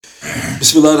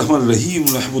Bismillah ar-Rahman ar-Rahim.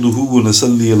 Nahmaduhu wa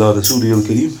nasalli ala Rasulihi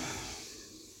al-Kareem.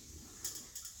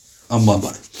 Amma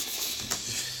ba'd.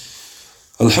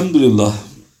 Alhamdulillah.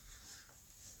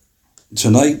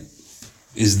 Tonight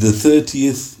is the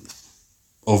 30th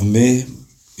of May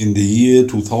in the year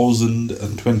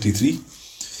 2023.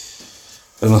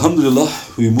 And Alhamdulillah,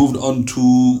 we moved on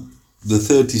to the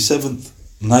 37th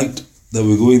night that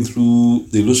we're going through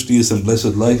the illustrious and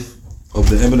blessed life of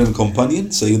the eminent companion,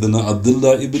 Sayyidina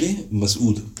Abdullah Ibn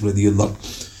Masood radiyallahu.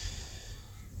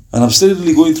 And I'm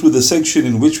steadily going through the section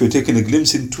in which we're taking a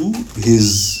glimpse into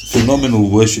his phenomenal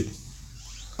worship.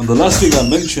 And the last thing I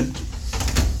mentioned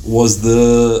was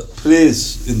the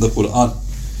praise in the Quran,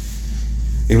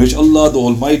 in which Allah the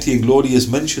Almighty and Glorious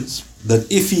mentions that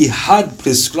if He had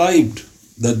prescribed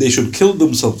that they should kill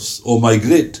themselves or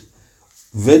migrate,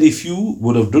 very few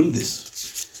would have done this.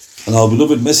 And our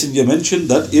beloved Messenger mentioned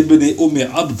that Ummi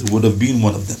Abd would have been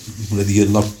one of them.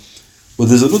 But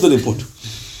there's another report.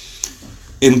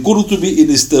 In Qurtubi, in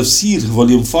his Tafsir,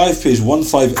 volume 5, page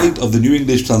 158 of the New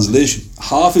English Translation,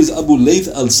 Hafiz Abu Layth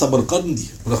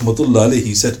al-Samarqandi, rahmatullah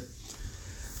alayhi, said,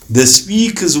 the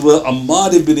speakers were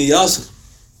Ammar ibn Yasir,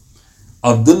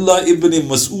 Abdullah ibn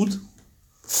Masood,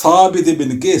 Thabit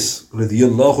ibn Qais,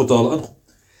 radiyallahu ta'ala anhu.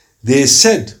 They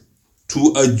said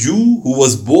to a Jew who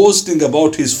was boasting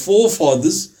about his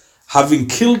forefathers having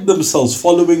killed themselves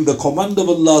following the command of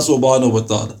Allah subhanahu wa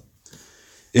ta'ala,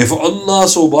 if Allah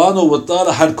subhanahu wa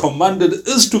ta'ala had commanded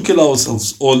us to kill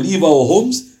ourselves or leave our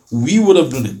homes, we would have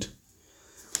done it.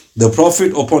 The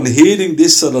Prophet, upon hearing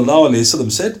this, sallallahu alayhi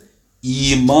wasallam, said,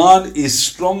 Iman is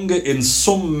stronger in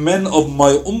some men of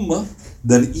my ummah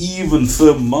than even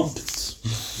firm mountains.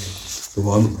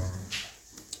 Subhanallah.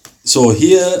 So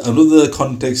here another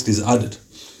context is added.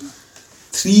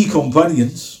 3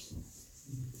 companions,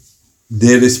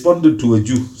 they responded to a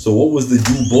Jew. So what was the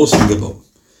Jew boasting about?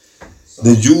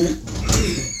 The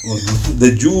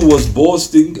Jew was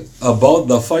boasting about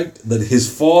the fight that his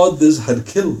fathers had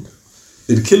killed.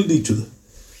 They'd killed each other.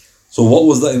 So what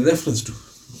was that in reference to?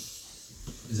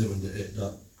 Is it when they ate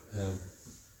that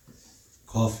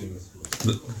coffee?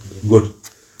 Good.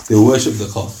 They worship the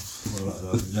calf.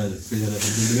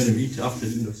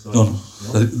 No.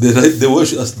 They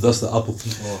worship, that's the apple.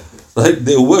 Right?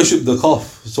 They worship the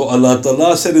calf. So Allah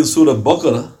Ta'ala said in Surah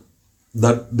Baqarah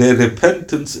that their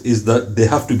repentance is that they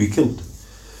have to be killed.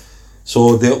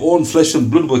 So their own flesh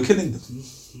and blood were killing them.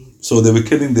 So they were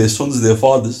killing their sons, their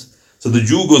fathers. So the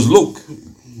Jew goes, look,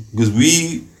 because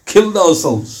we killed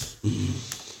ourselves.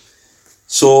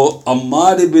 So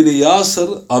Ammar ibn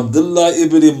Yasir, Abdullah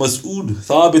ibn Masood,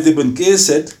 Thabit ibn Qais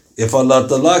said, if Allah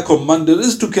Ta'ala commanded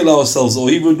us to kill ourselves or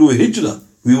even do hijrah,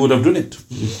 we would have done it.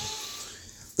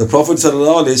 The Prophet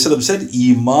ﷺ said,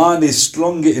 Iman is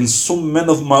stronger in some men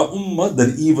of my ummah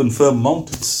than even firm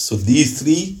mountains. So these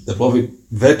 3, the Prophet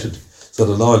vetted.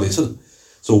 ﷺ.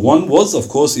 So one was, of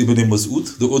course, Ibn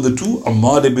Masood. The other 2,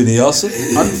 Ammar ibn Yasir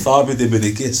and Thabit ibn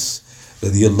Qais,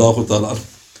 radiyallahu ta'ala.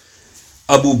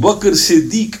 Abu Bakr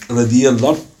Siddiq,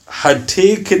 radiyallahu, had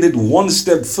taken it one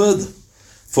step further.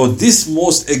 For this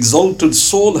most exalted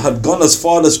soul had gone as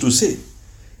far as to say,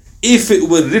 if it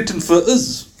were written for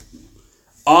us,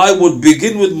 I would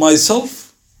begin with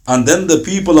myself and then the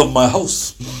people of my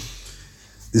house.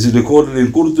 This is recorded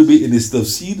in Qurtubi in his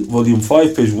Tafsir, volume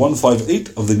 5, page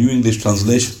 158 of the New English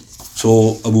Translation.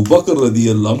 So Abu Bakr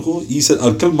radiyallahu anhu, he said,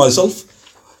 I'll kill myself,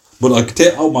 but I'll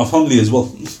take out my family as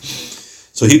well.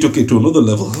 So he took it to another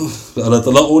level. Allah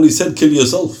Ta'ala only said, kill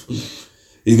yourself.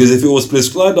 Because if it was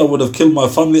prescribed, I would have killed my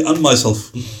family and myself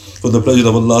for the pleasure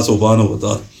of Allah subhanahu wa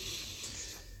ta'ala.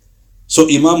 So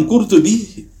Imam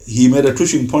Qurtubi, he made a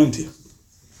touching point here.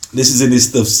 This is in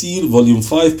his Tafsir, volume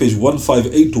 5, page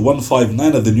 158 to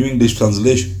 159 of the New English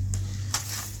Translation.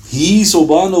 He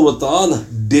subhanahu wa ta'ala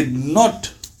did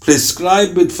not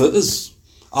prescribe it for us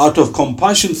out of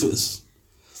compassion for us,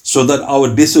 so that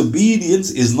our disobedience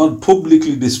is not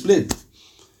publicly displayed.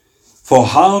 For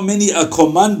how many a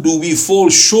command do we fall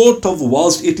short of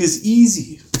whilst it is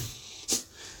easy?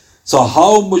 So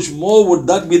how much more would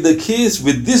that be the case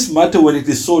with this matter when it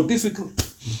is so difficult?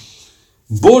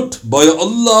 But by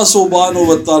Allah subhanahu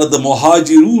wa ta'ala, the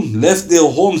Muhajirun left their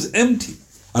homes empty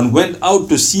and went out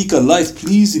to seek a life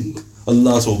pleasing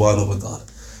Allah subhanahu wa ta'ala.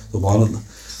 Subhanallah.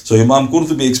 So Imam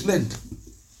Qurtubi explained.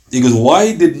 He goes,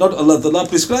 why did not Allah Ta'ala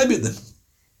prescribe it then?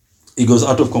 He goes,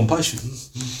 out of compassion.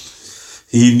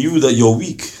 He knew that you're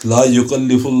weak. La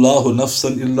yukallifullahu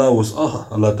nafsan illa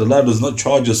was'aha. Allah Ta'ala does not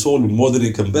charge a soul with more than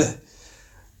it can bear.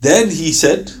 Then he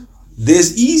said,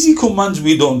 there's easy commands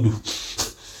we don't do.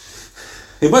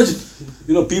 Imagine,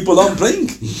 people aren't praying.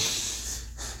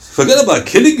 Forget about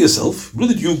killing yourself.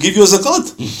 Brother, you give your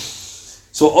zakat.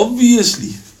 So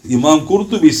obviously, Imam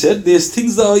Qurtubi said, there's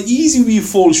things that are easy we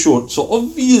fall short. So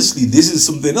obviously, this is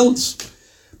something else.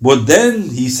 But then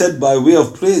he said by way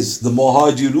of praise, the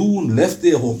Muhajirun left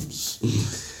their homes.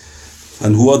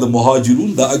 And who are the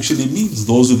Muhajirun? That actually means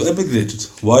those who've emigrated.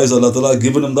 Why is Allah Ta'ala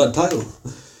given them that title?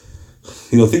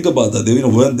 Think about that.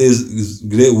 Weren't there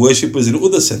great worshippers in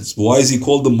other sense? But why is he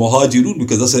called them Muhajirun?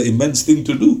 Because that's an immense thing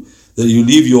to do. That you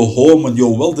leave your home and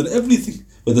your wealth and everything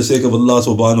for the sake of Allah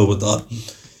subhanahu wa ta'ala.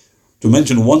 To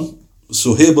mention one,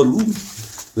 Suhaib al-Rumi.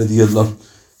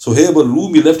 Suhaib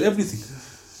al-Rumi left everything.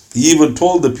 He even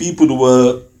told the people who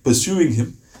were pursuing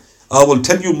him, I will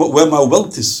tell you where my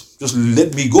wealth is. Just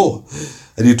let me go.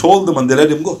 And he told them and they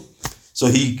let him go. So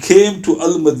he came to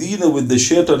Al-Madinah with the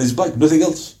shirt on his back, nothing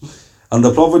else. And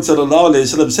the Prophet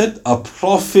ﷺ said, a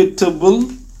profitable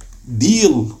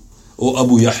deal, O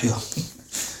Abu Yahya.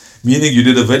 Meaning you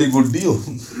did a very good deal.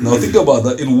 Now think about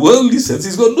that. In worldly sense,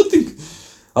 he's got nothing.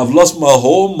 I've lost my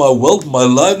home, my wealth, my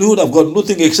livelihood. I've got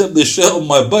nothing except the shirt on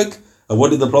my back. And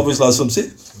what did the Prophet ﷺ say?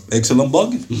 Excellent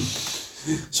bargain.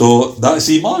 So that's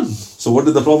Iman. So what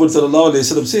did the Prophet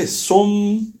ﷺ say?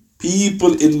 Some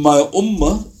people in my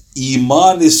Ummah,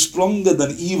 Iman is stronger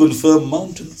than even firm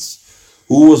mountains.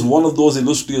 Who was one of those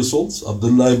illustrious souls?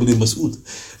 Abdullah Ibn Masood.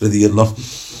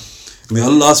 May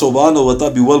Allah subhanahu wa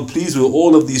ta'ala be well pleased with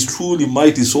all of these truly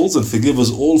mighty souls and forgive us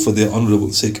all for their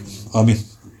honorable sake. Ameen.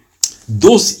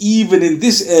 Thus, even in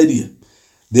this area,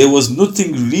 there was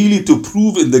nothing really to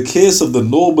prove in the case of the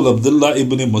noble Abdullah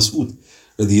Ibn Masood.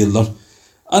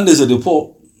 And there's a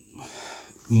report,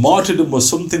 martyrdom was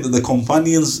something that the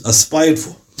companions aspired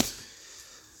for.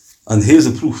 And here's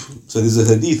a proof. So there's a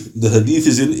hadith. The hadith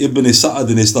is in Ibn Sa'ad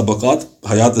in his Tabaqat,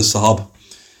 Hayat al-Sahaba.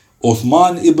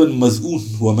 Uthman ibn Maz'un,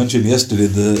 who I mentioned yesterday,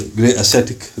 the great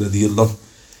ascetic,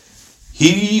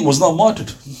 he was not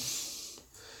martyred.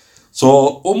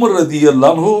 So Umar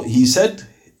radiallahu anhu, he said,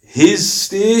 his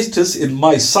status in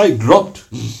my sight dropped.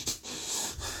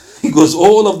 He goes,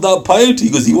 all of that piety,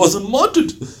 because he wasn't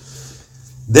martyred.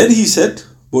 Then he said,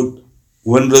 but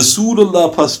when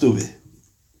Rasulullah passed away,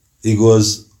 he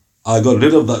goes, I got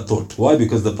rid of that thought. Why?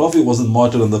 Because the Prophet wasn't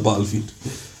martyred on the battlefield.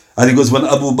 And he goes, when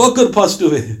Abu Bakr passed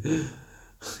away,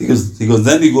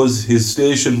 his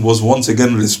station was once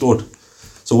again restored.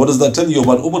 So what does that tell you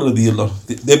about Umar radiallahu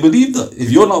anhu? They believe that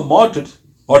if you're not martyred,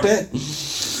 what?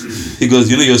 He goes,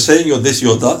 you're saying you're this,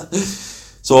 you're that.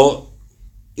 So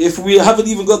if we haven't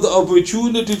even got the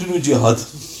opportunity to do jihad,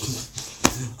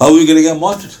 how are we going to get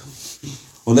martyred?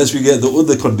 Unless we get the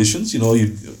other conditions,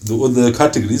 the other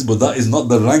categories, but that is not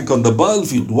the rank on the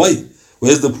battlefield. Why?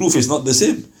 Where's the proof? It's not the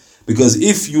same. Because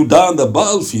if you die on the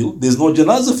battlefield, there's no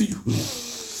janazah for you.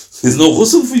 There's no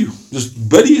ghusl for you. Just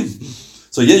bury him.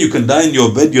 So yeah, you can die in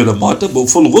your bed, you're a martyr, but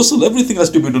full ghusl, everything has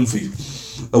to be done for you.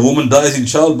 A woman dies in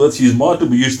childbirth, she's martyr,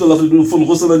 but you still have to do full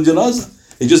ghusl and janazah.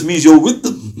 It just means you're with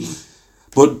them.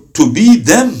 But to be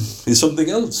them is something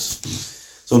else.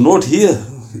 So note here,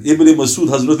 Ibn Masood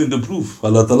has nothing to prove.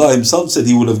 Allah Ta'ala himself said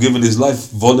he would have given his life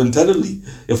voluntarily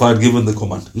if I had given the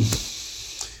command.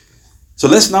 So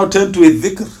let's now turn to his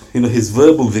dhikr, his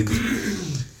verbal dhikr.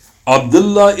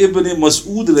 Abdullah ibn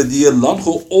Masood radiallahu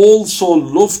anhu also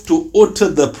loved to utter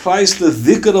the priceless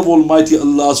dhikr of Almighty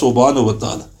Allah subhanahu wa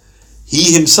ta'ala.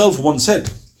 He himself once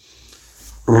said,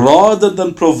 rather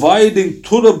than providing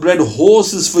thoroughbred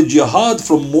horses for jihad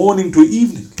from morning to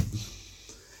evening,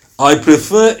 I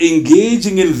prefer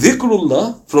engaging in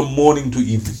dhikrullah from morning to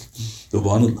evening.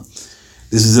 Subhanallah.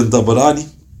 This is in Tabarani.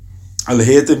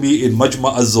 Al-Haytami in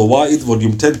Majma' al-Zawaid,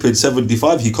 volume 10, page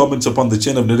 75. He comments upon the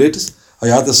chain of narrators.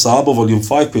 Hayat al-Sahaba, volume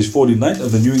 5, page 49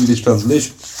 of the New English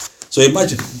Translation. So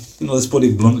imagine, let's put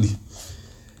it bluntly.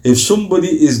 If somebody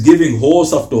is giving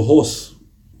horse after horse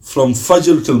from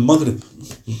Fajr till Maghrib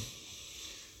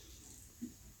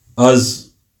as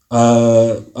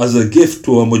a gift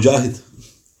to a mujahid,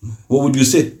 what would you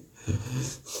say?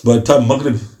 By the time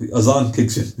Maghrib Azan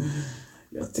kicks in,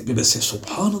 you're going to say,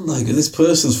 Subhanallah, this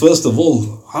person's, first of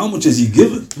all, how much has he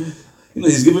given?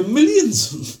 He's given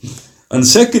millions. And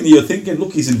secondly, you're thinking,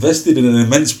 look, he's invested in an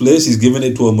immense place, he's given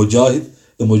it to a mujahid.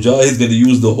 The mujahid is going to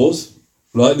use the horse.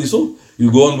 Rightly so.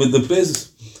 You go on with the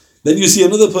praises. Then you see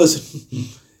another person.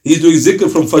 He's doing zikr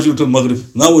from Fajr till Maghrib.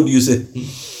 Now what do you say?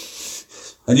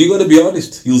 And you got to be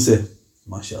honest. You'll say,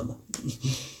 MashaAllah.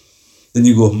 Then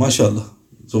you go, MashaAllah.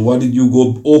 So why did you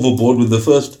go overboard with the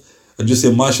first and just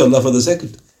say MashaAllah for the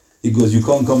second? He goes, you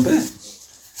can't compare.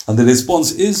 And the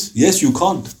response is, yes, you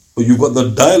can't. But you've got the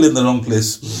dial in the wrong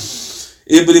place.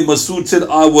 Ibn Masood said,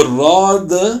 I would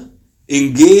rather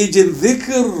engage in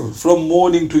dhikr from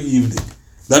morning to evening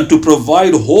than to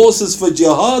provide horses for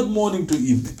jihad morning to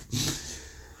evening.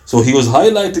 So he was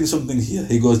highlighting something here.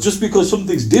 He goes, just because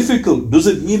something's difficult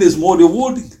doesn't mean it's more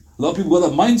rewarding. A lot of people got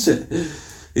that mindset.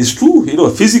 It's true,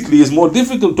 physically it's more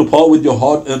difficult to part with your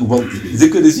heart and wealth.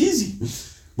 Zikr is easy.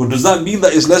 But does that mean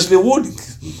that it's less rewarding?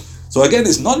 So again,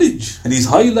 it's knowledge. And he's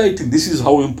highlighting this is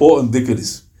how important dhikr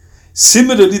is.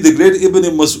 Similarly, the great Ibn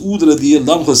Masood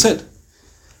radiyallahu anhu said,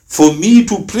 for me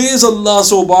to praise Allah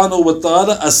subhanahu wa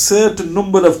ta'ala a certain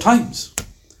number of times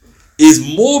is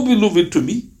more beloved to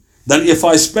me than if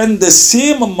I spend the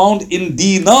same amount in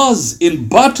dinars in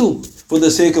battle for the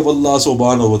sake of Allah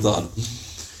subhanahu wa ta'ala.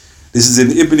 This is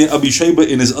in Ibn Abi Shayba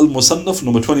in his Al-Musannaf,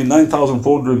 number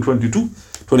 29,422,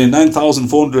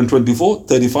 29,424,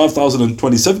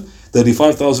 35,027,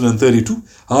 35,032.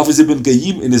 Hafiz ibn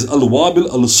Qayyim in his Al-Wabil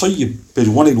Al-Sayyib, page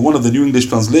 181 of the New English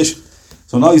Translation.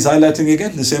 So now he's highlighting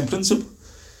again the same principle.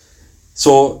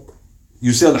 So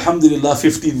you say Alhamdulillah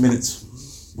 15 minutes.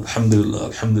 Alhamdulillah,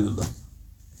 Alhamdulillah.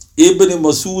 Ibn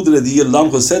Masood radiyallahu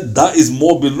anhu said, that is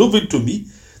more beloved to me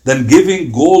than giving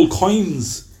gold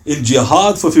coins in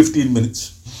jihad for 15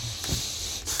 minutes.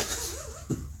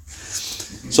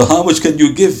 So how much can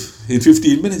you give in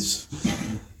 15 minutes?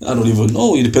 I don't even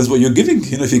know. It depends what you're giving.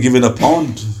 If you're giving a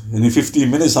pound and in 15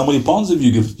 minutes, how many pounds have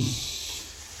you given?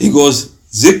 He goes,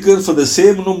 zikr for the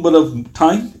same number of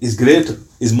time is greater,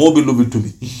 is more beloved to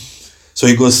me. So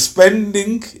he goes,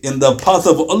 spending in the path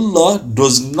of Allah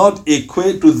does not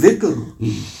equate to dhikr.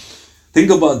 Think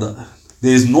about that.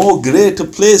 There is no greater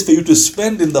place for you to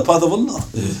spend in the path of Allah.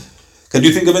 Can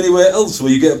you think of anywhere else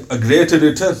where you get a greater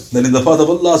return than in the path of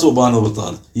Allah subhanahu wa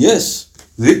ta'ala? Yes,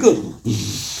 dhikr.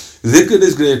 Dhikr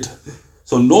is great.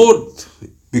 So note,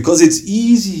 because it's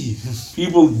easy,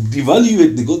 people devalue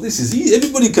it. They go, this is easy,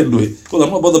 everybody can do it. Well,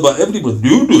 I'm not bothered about everybody.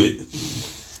 You do it.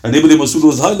 And Ibn Masood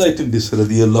was highlighting this,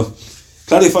 radiyallahu.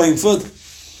 Clarifying further,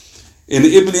 in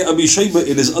Ibn Abi Shayba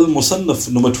in his Al-Musannaf,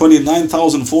 number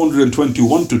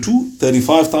 29,421 to 2,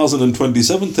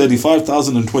 35,027,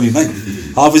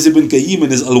 35,029. Hafiz ibn Qayyim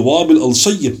in his Al-Wabil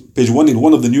Al-Sayyib, page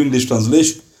 181 of the New English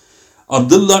Translation.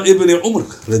 Abdullah Ibn Umar,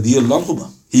 radiyallahu anhu,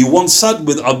 he once sat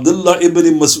with Abdullah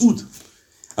Ibn Masood,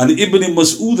 and Ibn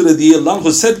Masood radiyallahu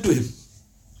anhu said to him,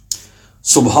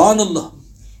 Subhanallah,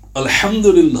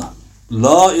 Alhamdulillah,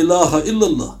 La ilaha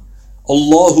illallah,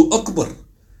 Allahu Akbar,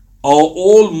 are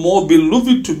all more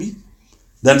beloved to me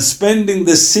than spending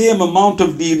the same amount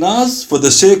of dinars for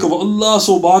the sake of Allah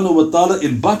subhanahu wa ta'ala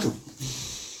in battle.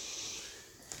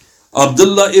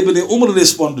 Abdullah ibn Umar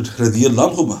responded,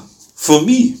 radiyallahu anhu, for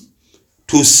me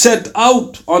to set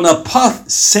out on a path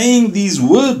saying these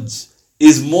words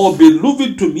is more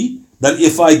beloved to me than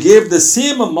if I gave the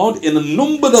same amount in a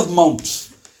number of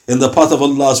mounts in the path of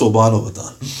Allah subhanahu wa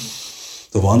ta'ala.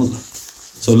 Subhanallah.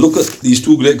 So look at these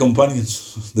two great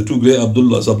companions, the two great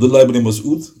Abdullahs, Abdullah ibn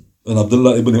Masood and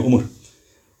Abdullah ibn Umar.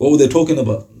 What were they talking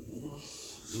about?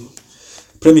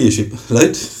 Premiership,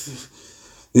 right?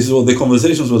 This is what their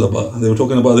conversations were about. They were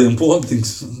talking about the important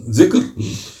things, zikr.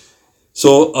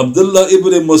 So Abdullah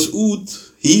ibn Masood,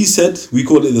 he said, we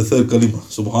call it the third kalima,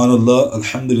 Subhanallah,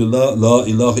 Alhamdulillah, La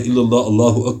ilaha illallah,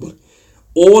 Allahu Akbar.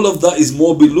 All of that is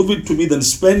more beloved to me than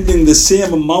spending the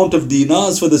same amount of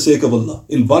dinars for the sake of Allah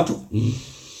in battle.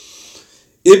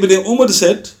 Ibn Umar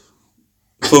said,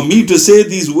 for me to say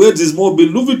these words is more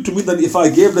beloved to me than if I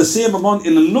gave the same amount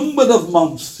in a number of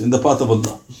mounts in the path of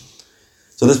Allah.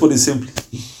 So let's put it simply.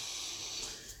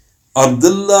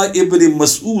 Abdullah ibn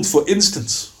Masood, for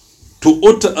instance, to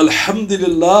utter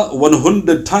Alhamdulillah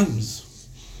 100 times,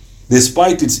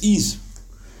 despite its ease,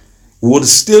 would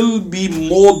still be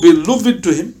more beloved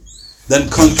to him than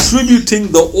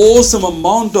contributing the awesome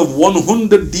amount of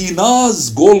 100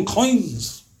 dinars, gold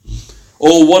coins,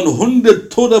 or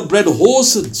 100 thoroughbred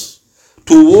horses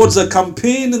towards a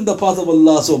campaign in the path of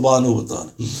Allah subhanahu wa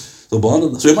ta'ala.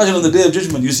 Subhanallah. So imagine on the day of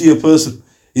judgment, you see a person,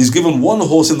 he's given one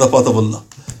horse in the path of Allah.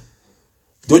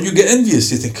 Don't you get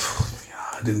envious? You think,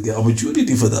 I didn't get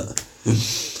opportunity for that.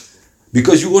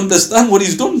 Because you understand what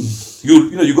he's done.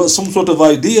 You got some sort of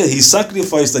idea. He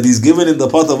sacrificed that he's given in the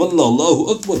path of Allah.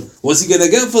 Allahu Akbar. What's he going to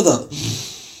get for that?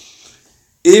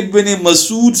 Ibn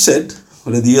Masood said,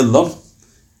 radiyallahu,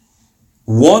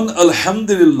 one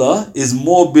Alhamdulillah is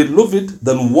more beloved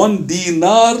than 1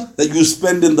 dinar that you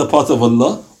spend in the path of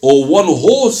Allah, or 1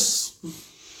 horse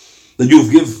that you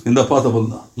give in the path of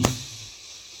Allah.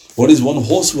 What is 1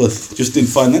 horse worth, just in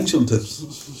financial terms?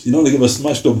 You don't want to give a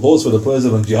smashed up horse for the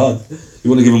person on jihad.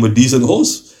 You want to give him a decent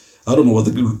horse. I don't know what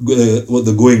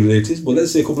the going rate is, but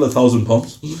let's say a couple of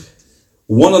 £1,000.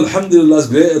 1 Alhamdulillah is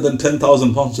greater than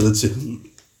 10,000 pounds. So let's say,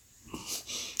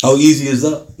 how easy is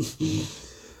that?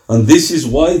 And this is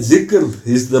why zikr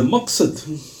is the maqsad.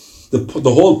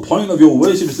 The whole point of your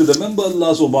worship is to remember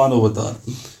Allah subhanahu wa ta'ala.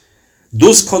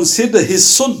 Thus consider his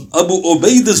son Abu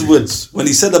Ubaidah's words when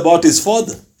he said about his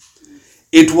father,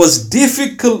 it was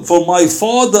difficult for my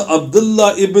father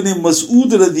Abdullah Ibn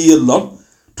Masood radiyallahu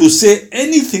to say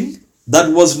anything that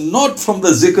was not from the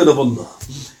zikr of Allah.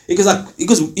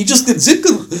 Because he just did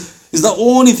zikr. It's the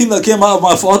only thing that came out of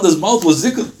my father's mouth was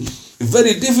zikr.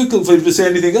 Very difficult for him to say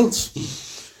anything else.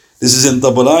 This is in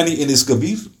Tabarani in his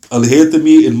Kabir,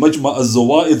 Al-Haytami in Majma'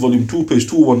 al-Zawaid, volume 2, page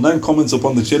 219, comments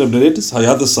upon the chain of narrators,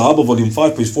 Hayat al-Sahaba, volume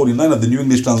 5, page 49 of the New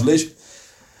English Translation.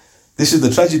 This is the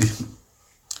tragedy.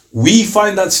 We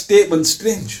find that statement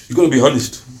strange. You've got to be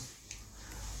honest.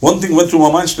 One thing went through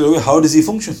my mind straight away, how does he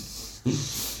function?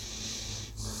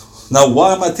 Now,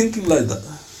 why am I thinking like that?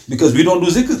 Because we don't do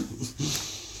zikr.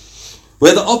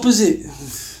 We're the opposite.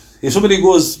 If somebody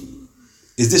goes,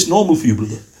 is this normal for you,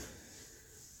 brother?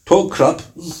 Talk crap,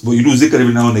 but you do zikr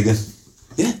every now and again.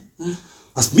 Yeah,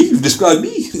 that's me. You've described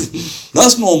me.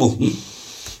 That's normal.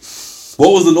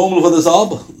 What was the normal for the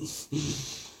Sahaba?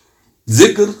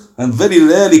 Zikr, and very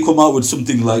rarely come out with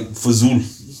something like fazul.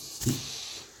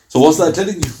 So what's that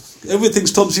telling you?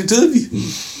 Everything's topsy-turvy.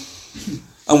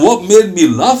 And what made me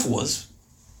laugh was,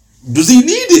 does he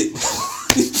need it?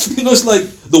 It's like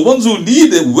the ones who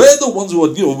need it, we're the ones who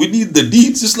are, we need the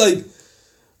deeds. It's like,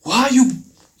 why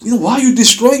are you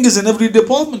destroying us in every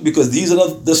department? Because these are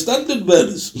the standard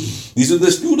bearers. These are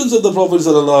the students of the Prophet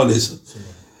ﷺ.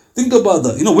 Think about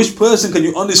that. Which person can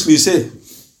you honestly say,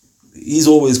 he's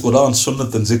always Quran,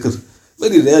 Sunnat and Zikr.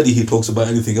 Very rarely he talks about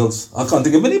anything else. I can't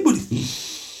think of anybody.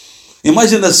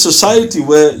 Imagine a society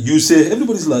where you say,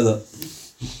 everybody's like that.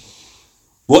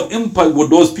 What impact would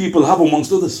those people have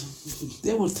amongst others?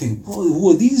 They would think, oh,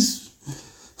 who are these?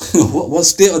 what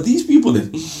state are these people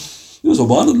in?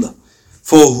 Subhanallah.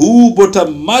 For who but a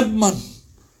madman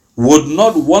would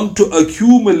not want to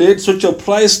accumulate such a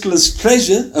priceless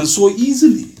treasure and so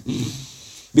easily?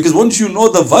 Because once you know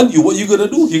the value, what are you going to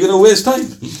do? You're going to waste time.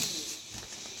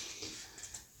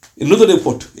 Another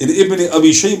report, in Ibn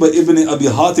Abi Shayba, Ibn Abi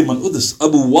Hatim and others,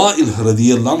 Abu Wa'il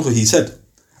radiyallahu anhu, he said,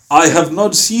 I have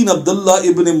not seen Abdullah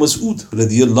Ibn Masood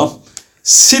radiyallahu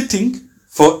sitting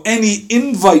for any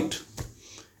invite,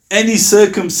 any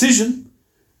circumcision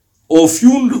or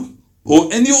funeral or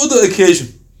any other occasion,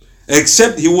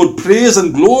 except he would praise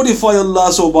and glorify Allah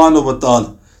subhanahu wa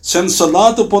ta'ala, send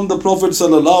salat upon the Prophet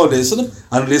sallallahu alayhi wasallam,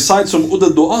 and recite some other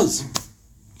du'as.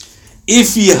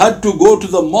 If he had to go to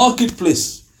the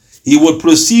marketplace, he would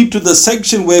proceed to the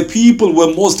section where people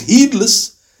were most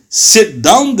heedless, sit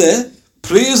down there,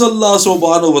 praise Allah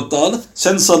subhanahu wa ta'ala,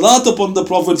 send salat upon the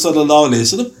Prophet sallallahu alayhi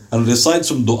wasallam, and recite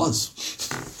some du'as.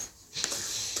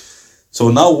 So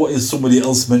now what is somebody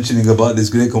else mentioning about this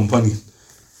great companion?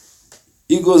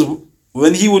 He goes,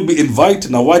 when he would be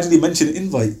invited, now why did he mention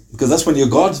invite? Because that's when your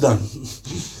guard's done.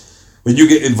 When you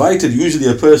get invited, usually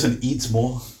a person eats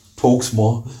more, talks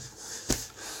more.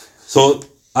 So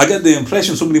I get the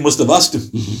impression somebody must have asked him.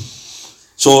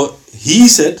 So he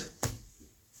said,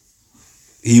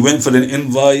 he went for an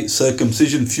invite,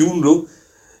 circumcision, funeral.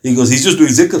 He goes, he's just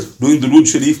doing zikr, doing Durood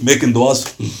Sharif, making du'as.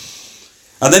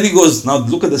 And then he goes, now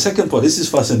look at the second part, this is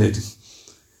fascinating.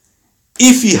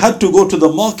 If he had to go to the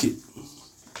market,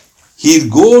 he'd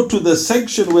go to the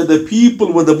section where the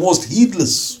people were the most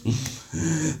heedless.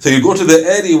 So you go to the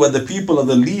area where the people are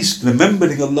the least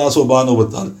remembering Allah subhanahu wa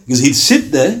ta'ala. Because he'd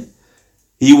sit there,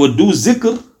 he would do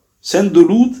zikr, send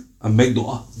durood, and make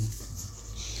dua.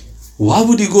 Why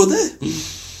would he go there?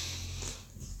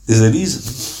 There's a reason.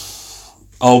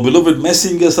 Our beloved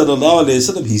Messenger sallallahu alayhi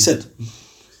wa sallam, he said,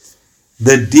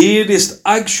 the dearest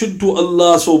action to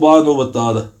Allah subhanahu wa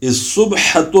ta'ala is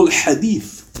subhatul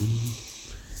hadith.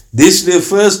 This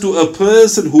refers to a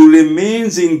person who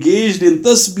remains engaged in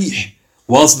tasbih,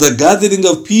 whilst the gathering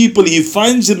of people he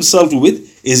finds himself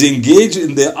with is engaged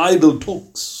in their idle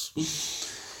talks.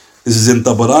 This is in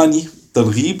Tabarani,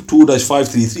 Targheeb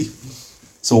 2-533.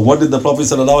 So what did the Prophet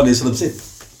sallallahu alayhi wa sallam say?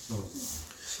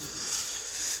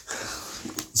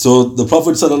 So the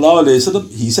Prophet sallallahu alayhi wa sallam,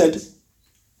 he said,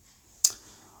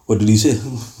 what did he say?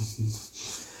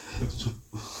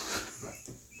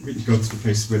 We go to the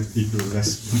place where people are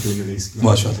less doing the least.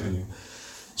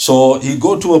 So he'd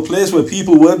go to a place where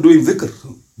people weren't doing dhikr.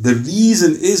 The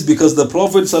reason is because the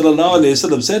Prophet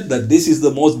ﷺ said that this is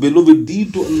the most beloved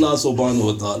deed to Allah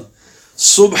subhanahu wa ta'ala.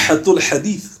 Subhatul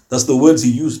hadith. That's the words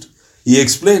he used. He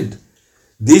explained,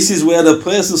 this is where the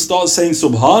person starts saying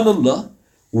subhanallah,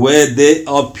 where there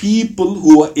are people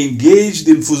who are engaged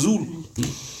in fuzul.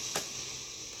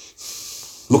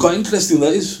 Look how interesting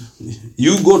that is.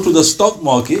 You go to the stock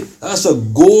market, that's a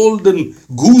golden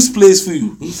goose place for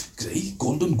you. Hey,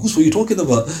 golden goose, what are you talking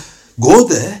about? Go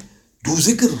there, do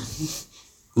zikr.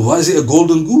 Why is it a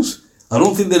golden goose? I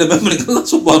don't think they're remembering Allah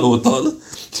subhanahu wa ta'ala.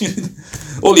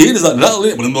 All you hear is that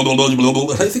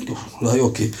I think, right,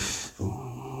 okay.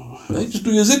 Right, just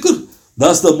do your zikr.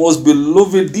 That's the most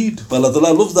beloved deed. Allah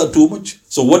Ta'ala loves that too much.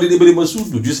 So what did Ibn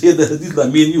Masood do? Just hear the hadith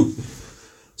like me and you.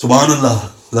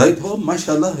 Subhanallah. Right? Oh,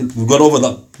 mashallah. We got over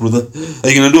that, brother. Are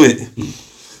you going to do it?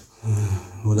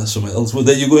 Well, that's somewhere else. Well,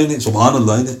 there you go, innit?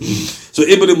 Subhanallah, innit? So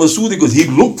Ibn Masood, because he'd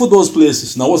look for those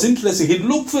places. Now what's interesting, he'd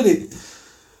look for it.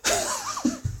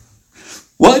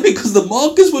 Why? Because the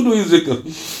markets were doing zikr.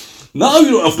 Now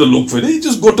you don't have to look for it. You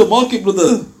just go to market,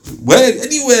 brother. Where?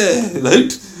 Anywhere.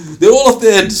 Right? They're all off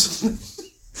their heads.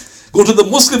 Go to the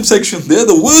Muslim section. They're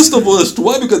the worst of worst.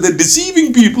 Why? Because they're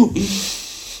deceiving people.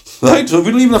 Right? So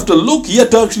we don't even have to look. You have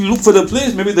to actually look for the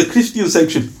place. Maybe the Christian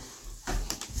section.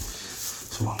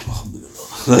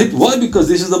 Right? Why? Because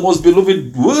this is the most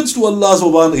beloved words to Allah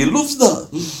subhanahu. He loves that.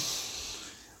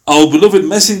 Our beloved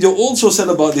messenger also said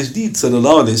about this deed,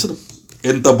 sallallahu alayhi wa sallam,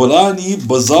 in Tabarani,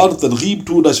 Bazar, Targhib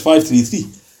 2-533.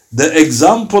 The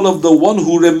example of the one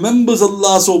who remembers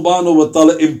Allah subhanahu wa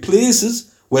ta'ala in places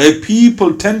where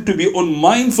people tend to be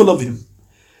unmindful of him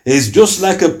is just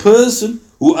like a person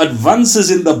who advances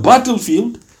in the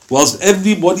battlefield whilst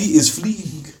everybody is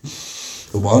fleeing.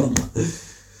 Subhanallah.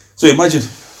 So imagine,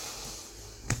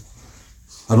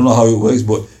 I don't know how it works,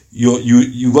 but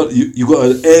you got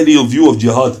an aerial view of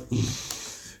jihad.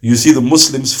 You see the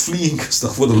Muslims fleeing,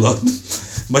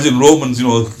 astaghfirullah. Imagine Romans,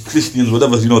 Christians,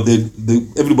 whatever,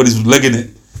 everybody's legging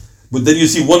it. But then you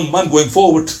see one man going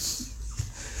forward.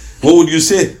 What would you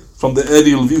say from the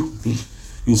aerial view?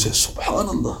 You'll say,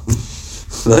 Subhanallah.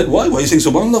 Right? Why? Why are you saying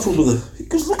Subhanallah for brother?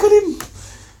 Because look at him.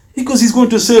 Because he's going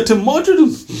to certain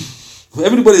martyrdom.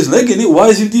 Everybody's legging it. Why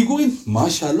isn't he going?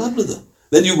 MashaAllah, brother.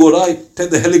 Then you go, right, take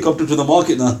the helicopter to the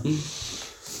market now.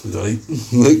 Right?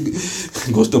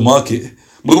 Goes to market.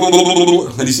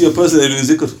 And you see a person there doing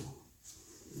zikr.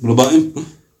 What about him? What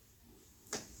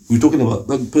are you talking about?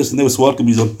 That person there was welcome.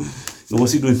 He's on.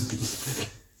 What's he doing?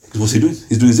 What's he doing?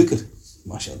 He's doing zikr.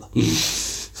 MashaAllah.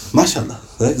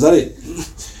 MashaAllah. Right? Is that it?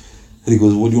 And he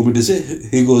goes, what do you want me to say?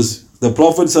 He goes, the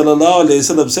Prophet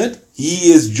ﷺ said,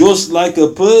 he is just like a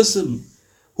person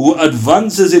who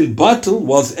advances in battle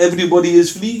whilst everybody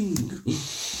is fleeing.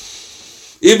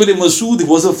 Ibn Masood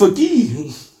was a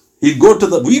faqih. We go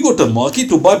to market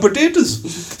to buy potatoes.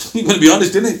 You're going to be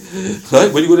honest, innit?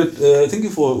 Right? What are you going to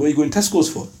thinking for? What are you going to Tesco's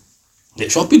for? Yeah,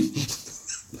 shopping.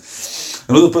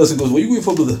 Another person goes, what are you going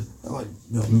for, brother?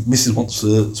 Mrs. wants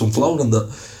some flour and that.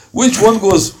 Which one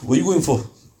goes, what are you going for?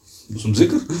 Some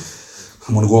zikr?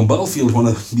 I want to go on battlefield, I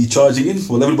want to be charging in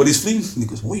while everybody's fleeing. And he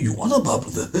goes, what are you on about,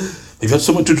 brother? Have you had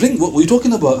something to drink? What are you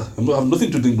talking about? I have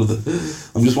nothing to drink, brother.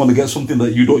 I just want to get something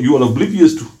that you are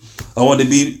oblivious to. I want to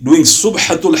be doing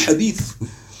subhatul hadith.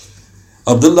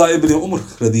 Abdullah Ibn Umar,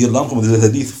 radiyallahu anhu, there's a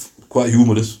hadith, quite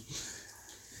humorous.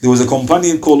 There was a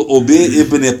companion called Ubay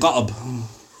ibn Ka'ab.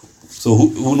 So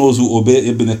who knows who Ubay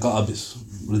ibn Ka'ab is?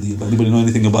 Anybody know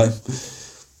anything about him?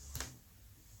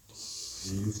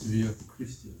 He used to be a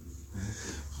Christian.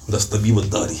 That's Tabib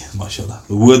al-Dari, mashallah.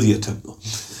 A worthy attempt though.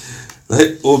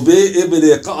 Right? Ubay ibn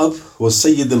Ka'ab was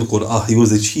Sayyid al-Qur'an. He was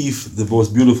the chief, the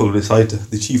most beautiful reciter,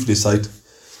 the chief reciter.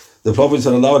 The Prophet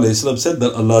ﷺ said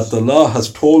that Allah Ta'ala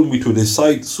has told me to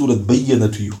recite Surah Bayyana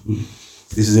to you.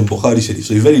 This is in Bukhari Sharif.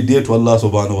 So he's very dear to Allah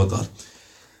subhanahu wa ta'ala.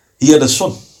 He had a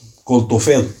son called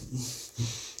Tufail.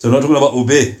 So we're not talking about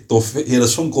Ubay. He had a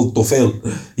son called Tufail.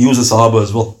 He was a Sahaba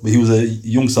as well, but he was a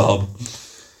young Sahaba.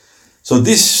 So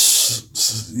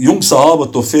this young Sahaba,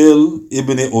 Tufail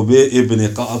ibn Ubay ibn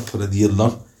Ka'ab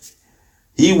radiyallahu,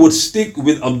 he would stick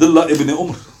with Abdullah ibn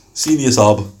Umar, senior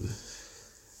Sahaba.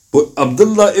 But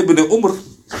Abdullah ibn Umar,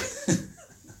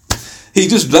 he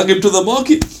just dragged him to the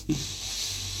market.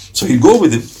 So he'd go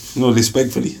with him,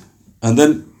 respectfully. And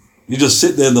then you just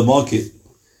sit there in the market,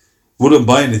 wouldn't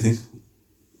buy anything,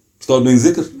 start doing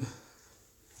zikr,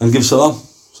 and give salam.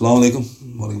 Assalamu alaikum,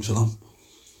 wa alaikum salam.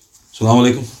 Assalamu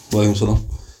alaikum, wa alaikum salam.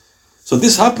 So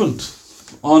this happened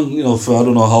on, for I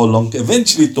don't know how long.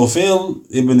 Eventually, Tufail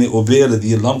ibn Ubay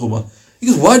radiyallahu anhu, he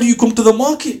goes, why do you come to the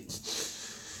market?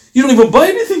 You don't even buy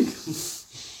anything.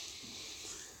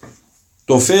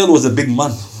 Tufail was a big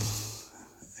man.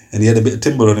 And he had a bit of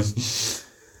timber on him.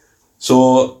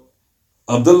 So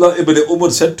Abdullah ibn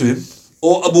Umar said to him,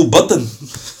 O Abu Batn,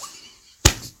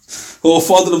 O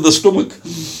father of the stomach.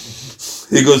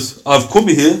 He goes, I've come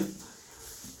here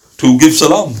to give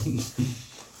salam.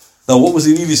 Now what was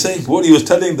he really saying? What he was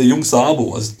telling the young Sahaba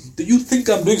was, do you think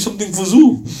I'm doing something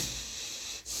fuzul?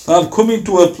 I'm coming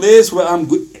to a place where I'm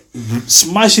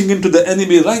smashing into the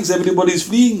enemy ranks, everybody's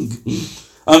fleeing.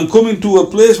 I'm coming to a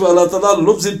place where Allah Ta'ala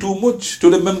loves it too much to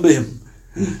remember Him.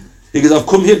 He goes, I've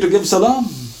come here to give salam.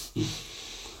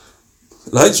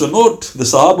 Right, so note, the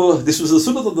Sahaba, this was the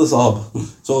sunnah of the Sahaba.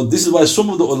 So this is why some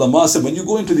of the ulama said, when you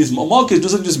go into these markets, it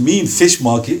doesn't just mean fish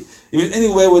market, it means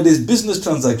anywhere where there's business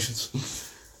transactions.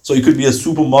 So it could be a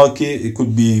supermarket, it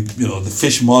could be, the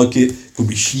fish market, it could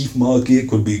be sheep market, it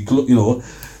could be, what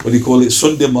do you call it,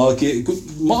 Sunday market, it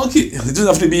could market. It doesn't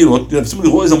have to be, somebody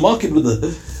who is a market with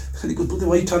a, and he goes, brother,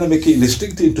 why are you trying to make it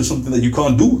restricted to something that you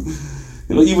can't do?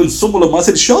 Even some ulama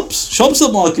said shops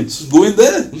are markets, go in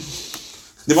there.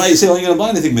 They might say, I ain't going to buy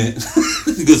anything, mate.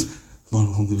 He goes,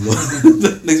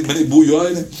 alhamdulillah. Next minute, boo, you are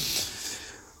in it.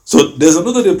 So there's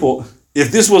another report.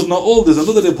 If this was not all, there's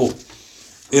another report.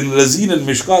 In Razin and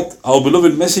Mishkat, our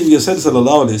beloved Messenger said,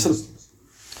 sallallahu alayhi wa sallam,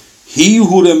 he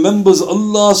who remembers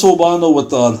Allah subhanahu wa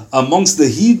ta'ala amongst the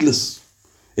heedless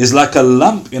is like a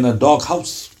lamp in a dark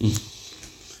house.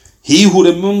 He who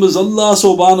remembers Allah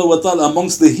subhanahu wa ta'ala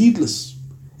amongst the heedless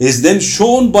is then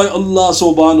shown by Allah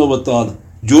subhanahu wa ta'ala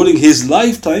during his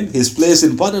lifetime his place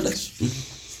in paradise.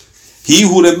 He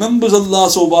who remembers Allah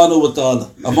subhanahu wa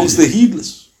ta'ala amongst the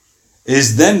heedless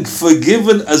is then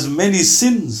forgiven as many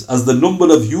sins as the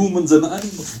number of humans and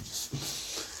animals.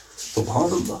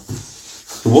 SubhanAllah.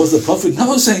 So what's the Prophet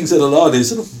now saying?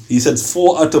 He said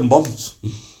 4 atom bombs.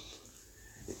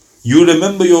 You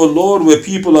remember your Lord where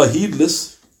people are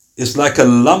heedless, it's like a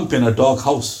lamp in a dark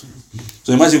house.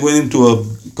 So imagine going into a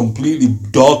completely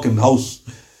darkened house.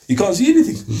 You can't see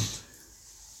anything.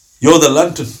 You're the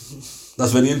lantern.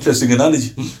 That's a very interesting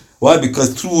analogy. Why?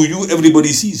 Because through you everybody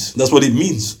sees. That's what it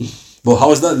means. But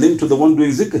how is that linked to the one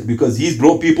doing zikr? Because he's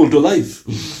brought people to life.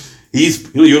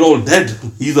 You're all dead.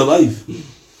 He's alive.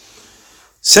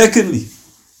 Secondly,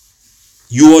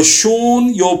 you are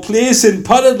shown your place in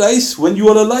paradise when you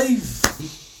are alive.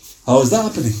 How is that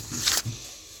happening?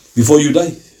 Before you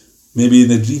die. Maybe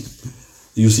in a dream.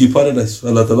 You see paradise.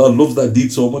 Allah Ta'ala loves that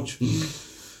deed so much.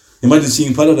 Imagine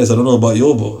seeing paradise. I don't know about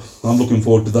you, but I'm looking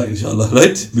forward to that, inshallah.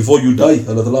 Right? Before you die,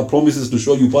 Allah Ta'ala promises to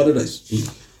show you paradise.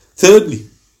 Thirdly,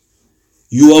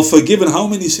 you are forgiven how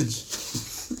many sins?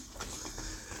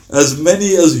 As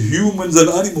many as humans and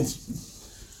animals.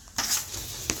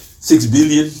 6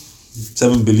 billion,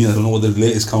 7 billion, I don't know what the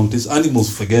latest count is.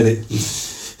 Animals, forget it.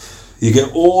 You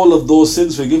get all of those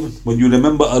sins forgiven when you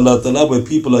remember Allah Ta'ala where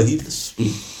people are heedless.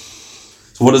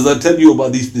 So what does that tell you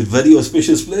about these very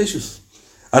auspicious places?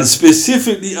 And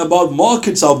specifically about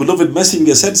markets, our beloved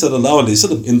Messenger said, sallallahu alayhi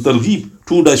wa sallam, in Targheeb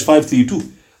 2-532,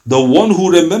 the one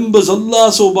who remembers Allah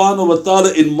subhanahu wa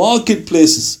ta'ala in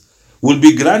marketplaces will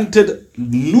be granted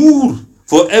nur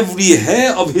for every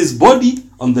hair of his body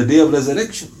on the day of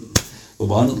resurrection.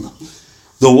 Subhanallah.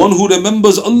 The one who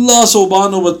remembers Allah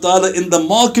subhanahu wa ta'ala in the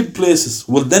marketplaces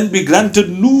will then be granted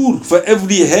nur for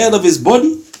every hair of his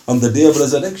body on the day of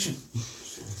resurrection.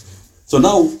 So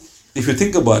now, if you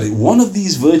think about it, one of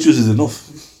these virtues is enough.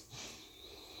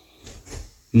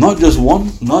 Not just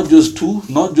one, not just two,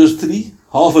 not just three,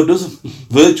 half a dozen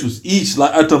virtues, each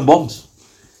like atom bombs.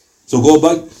 So go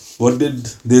back, what did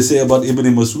they say about Ibn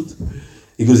Masood?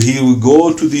 Because he would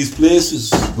go to these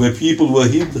places where people were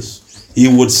heedless. He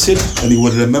would sit and he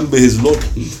would remember his Lord,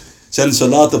 send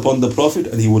salat upon the Prophet,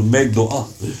 and he would make dua.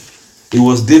 It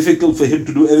was difficult for him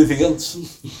to do anything else.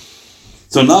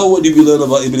 So now what do we learn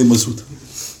about Ibn Masood?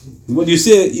 When you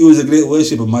say he was a great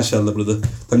worshipper, mashallah, brother,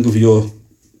 thank you for your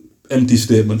empty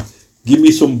statement. Give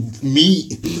me some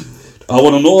meat. I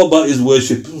want to know about his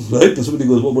worship. Right? And somebody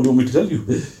goes, what do you want me to tell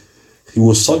you? He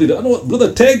was solid. I know what,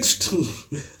 brother, text.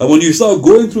 And when you start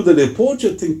going through the report,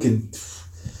 you're thinking,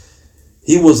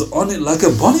 he was on it like a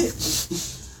bonnet.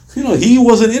 He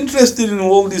wasn't interested in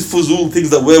all these fuzul things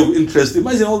that we're interested in.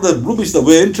 Imagine all the rubbish that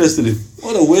we're interested in.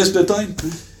 What a waste of time.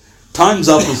 Time's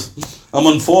up. I'm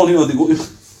on phone, they go,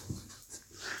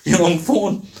 you're on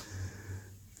phone.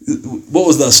 What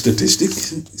was that statistic?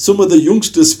 Some of the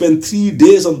youngsters spend 3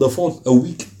 days on the phone a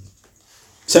week.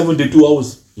 72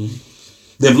 hours.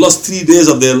 They've lost 3 days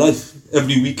of their life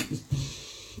every week.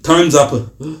 Time's up.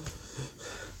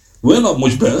 We're not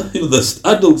much better. The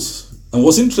adults. And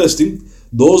what's interesting,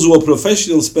 those who are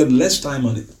professionals spend less time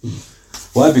on it.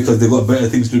 Why? Because they've got better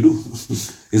things to do.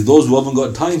 It's those who haven't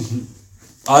got time.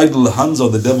 Idle hands are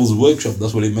the devil's workshop.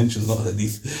 That's what it mentions, not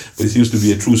hadith. But it used to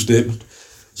be a true statement.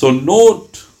 So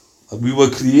note, we were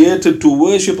created to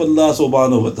worship Allah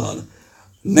subhanahu wa ta'ala.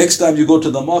 Next time you go to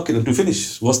the market, and to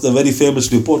finish, what's the very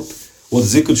famous report? What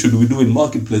zikr should we do in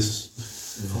marketplaces?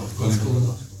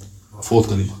 Fourth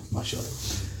kalima, mashallah.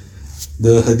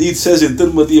 The hadith says in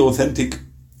Tirmidhi, authentic,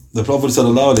 the Prophet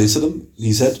sallallahu alayhi wa sallam,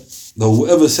 he said, that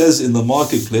whoever says in the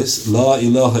marketplace, La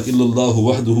ilaha illallah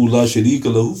wahduhu la sharika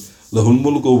lahu, lahul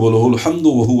mulku wa lahul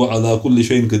hamdu wa huwa ala kulli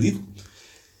shayin qadir.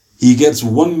 he gets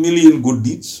 1 million good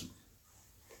deeds,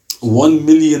 1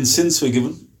 million sins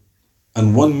forgiven,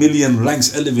 and 1 million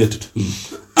ranks elevated.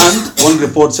 And one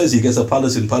report says he gets a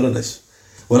palace in paradise.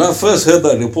 When I first heard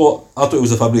that report, I thought it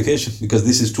was a fabrication because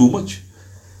this is too much.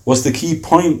 What's the key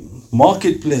point?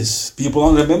 Marketplace. People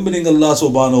aren't remembering Allah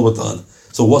subhanahu wa ta'ala.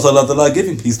 So what's Allah ta'ala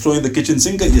giving? He's throwing the kitchen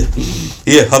sink at you.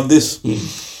 Here, have this.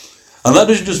 And that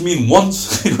doesn't just mean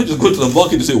once. You don't just go to the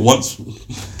market and say once.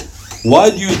 Why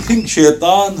do you think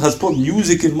Shaitan has put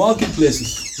music in marketplaces?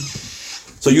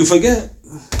 So you forget.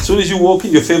 As soon as you walk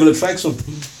in, your favorite track's on.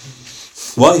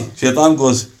 Why? Shaitan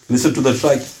goes, listen to the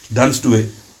track, dance to it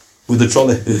with the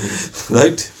trolley,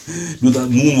 right? Do that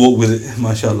moonwalk with it,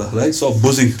 mashallah, right? Stop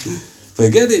buzzing.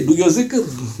 Forget it, do your zikr.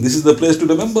 This is the place to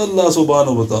remember Allah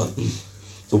subhanahu wa ta'ala.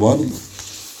 Subhanallah.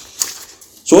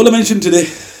 So all I mentioned today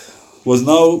was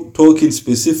now talking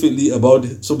specifically about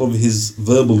some of his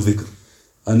verbal dhikr.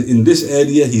 And in this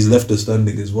area, he's left us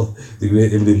standing as well. The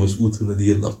great Ibn Masood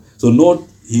radiyallahu. So note,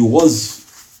 he was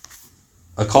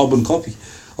a carbon copy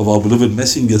of our beloved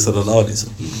Messenger sallallahu alaihi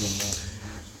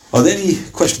wasallam. Are there any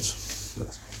questions?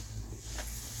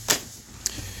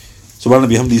 سبحان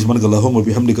بحمده سبحانك اللهم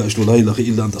وبحمدك أشهد أن لا إله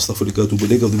إلا أنت أستغفرك وأتوب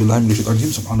إليك أعوذ بالله من الشيطان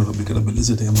الرجيم سبحان ربك رب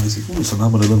العزة عما يصفون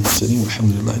وسلام على المرسلين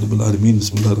والحمد لله رب العالمين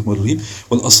بسم الله الرحمن الرحيم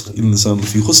والعصر إن الإنسان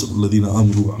لفي خسر الذين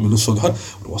آمنوا وعملوا الصالحات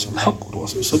وتواصوا بالحق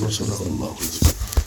وتواصوا بالصبر صدق الله